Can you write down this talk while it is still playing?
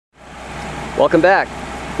Welcome back.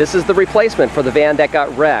 This is the replacement for the van that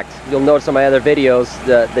got wrecked. You'll notice on my other videos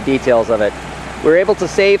the details of it. We were able to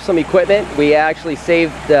save some equipment. We actually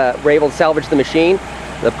were able to salvage the machine.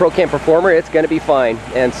 The ProCam Performer, it's going to be fine.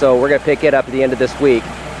 And so we're going to pick it up at the end of this week.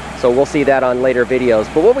 So we'll see that on later videos.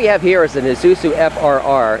 But what we have here is an Isuzu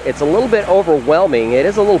FRR. It's a little bit overwhelming. It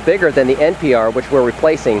is a little bigger than the NPR, which we're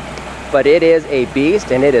replacing. But it is a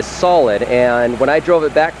beast and it is solid. And when I drove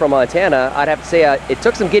it back from Montana, I'd have to say it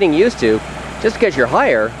took some getting used to, just because you're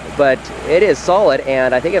higher, but it is solid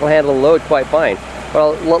and I think it'll handle the load quite fine.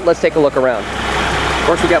 Well, let's take a look around. Of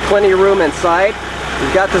course, we've got plenty of room inside.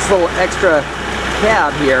 We've got this little extra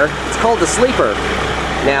cab here. It's called the sleeper.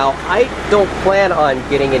 Now, I don't plan on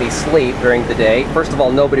getting any sleep during the day. First of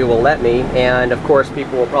all, nobody will let me, and of course,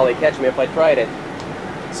 people will probably catch me if I tried it.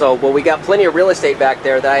 So, well, we got plenty of real estate back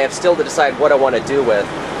there that I have still to decide what I want to do with.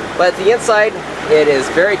 But the inside, it is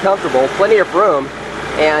very comfortable, plenty of room.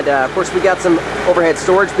 And of course we got some overhead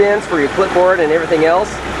storage bins for your clipboard and everything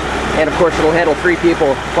else. And of course it'll handle 3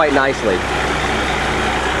 people quite nicely.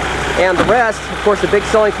 And the rest, of course, the big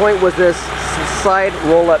selling point was this side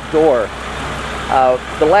roll-up door.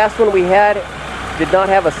 The last one we had did not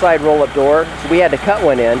have a side roll-up door, so we had to cut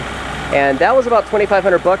one in. And that was about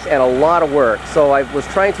 $2,500 and a lot of work. So I was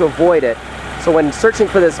trying to avoid it. So when searching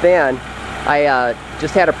for this van, I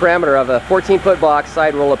just had a parameter of a 14-foot box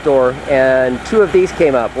side roll-up door, and 2 of these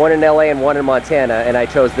came up, one in LA and one in Montana, and I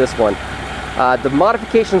chose this one. The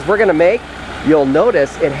modifications we're going to make, you'll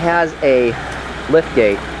notice it has a lift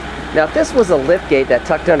gate. Now if this was a lift gate that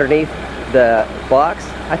tucked underneath the box,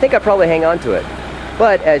 I think I'd probably hang on to it.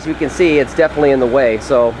 But as you can see, it's definitely in the way,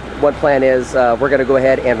 so one plan is we're going to go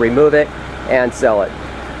ahead and remove it and sell it.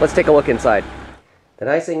 Let's take a look inside. The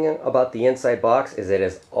nice thing about the inside box is it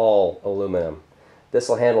is all aluminum. This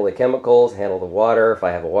will handle the chemicals, handle the water if I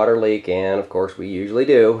have a water leak, and of course we usually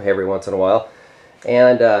do every once in a while.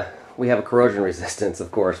 And we have a corrosion resistance, of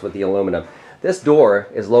course, with the aluminum. This door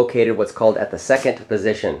is located what's called at the second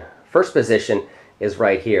position. First position is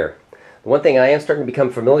right here. The one thing I am starting to become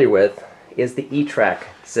familiar with is the E-Track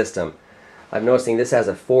system. I'm noticing this has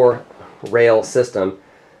a 4-rail system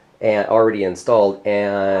and already installed,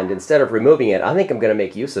 and instead of removing it, I think I'm going to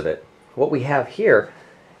make use of it. What we have here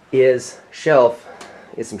is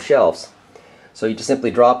some shelves. So you just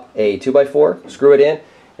simply drop a 2x4, screw it in,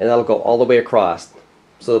 and that'll go all the way across.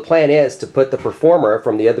 So the plan is to put the Performer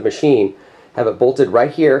from the other machine, have it bolted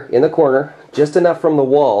right here in the corner, just enough from the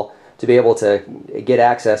wall to be able to get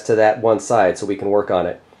access to that one side so we can work on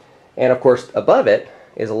it. And of course above it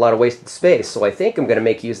is a lot of wasted space, so I think I'm going to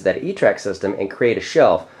make use of that E-Track system and create a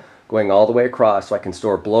shelf going all the way across so I can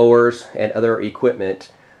store blowers and other equipment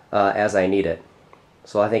as I need it.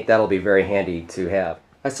 So I think that'll be very handy to have.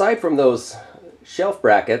 Aside from those shelf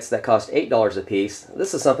brackets that cost $8 a piece,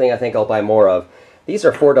 this is something I think I'll buy more of. These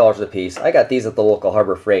are $4 a piece. I got these at the local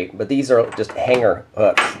Harbor Freight, but these are just hanger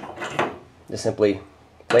hooks. Just simply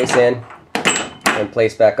place in and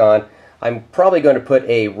place back on. I'm probably going to put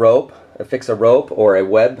a rope, affix a rope or a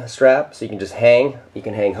web strap so you can just hang. You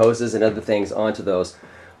can hang hoses and other things onto those.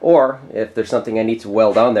 Or if there's something I need to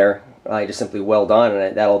weld on there, I just simply weld on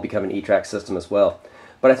and that'll become an E-Track system as well.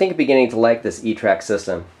 But I think I'm beginning to like this E-Track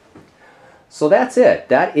system. So that's it.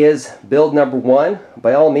 That is build number 1.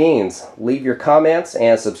 By all means, leave your comments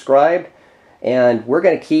and subscribe. And we're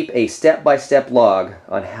going to keep a step-by-step log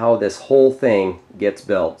on how this whole thing gets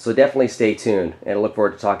built. So definitely stay tuned, and I look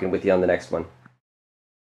forward to talking with you on the next one.